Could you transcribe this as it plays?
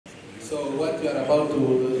So what you are about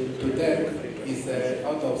to take is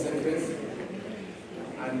out of secrets,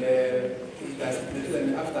 and it has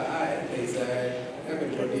written after I, there is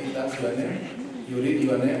everybody, that's your name, you read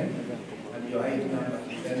your name, and your ID number,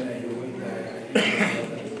 then you read the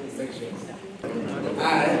sections.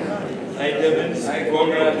 I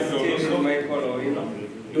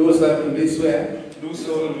do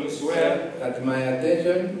solemnly swear that my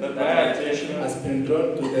attention has been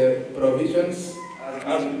drawn to the provisions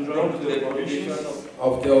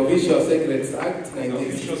of the Official Secrets Act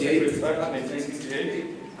 1968,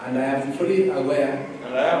 and I am fully aware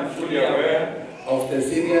of the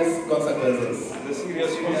serious consequences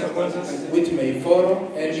which may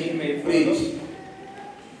follow any breach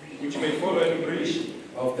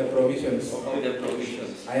of the provisions.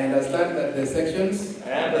 I understand that the sections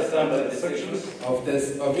of the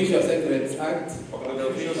Official Secrets Act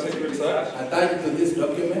attached to this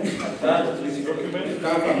document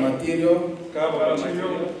cover material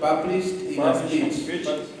published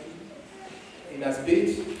in a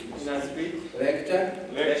speech, lecture,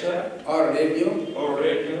 or radio, or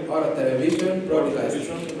television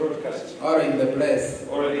broadcast, or in the press,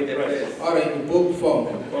 or in book form.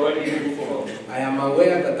 I am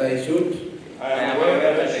aware that I should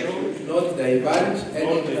not divulge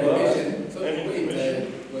any information. So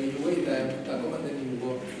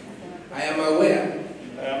I am aware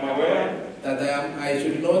that I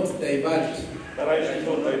should not divulge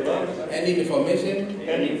any information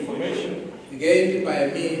gained by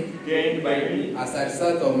me as a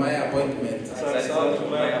result of my appointment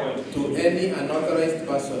to any unauthorized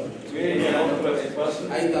person,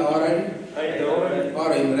 either orally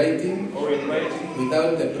or in writing,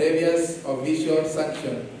 without the previous official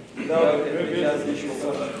sanction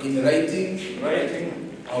in writing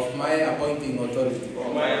of my appointing authority,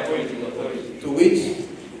 to which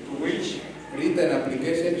written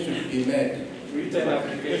application should be made,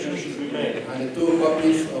 and 2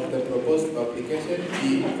 copies of the proposed application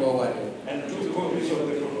be forwarded.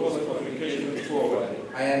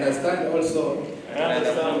 I understand also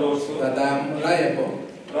that I am liable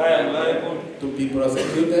to be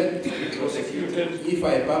prosecuted if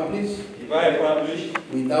I publish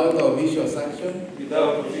without official sanction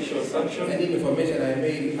any information I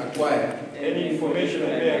may acquire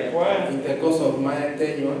in the course of my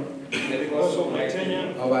tenure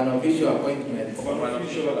of an official appointment,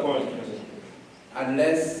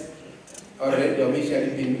 unless already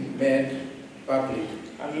officially been made public,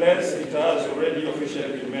 unless it has already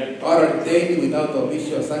officially been made, or retained without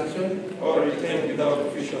official sanction,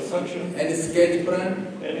 any sketch plan,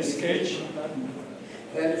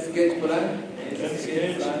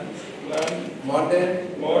 model,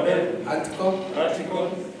 article,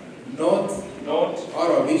 note, or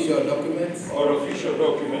official documents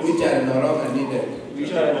which are no longer needed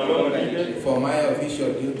for my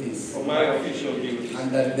official duties,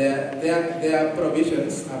 and that their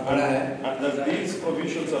provisions apply,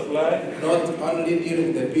 not only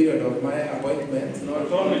during the period of my appointment,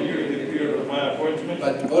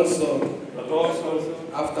 but also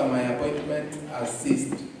after my appointment has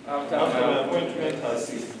ceased.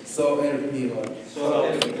 So help me God.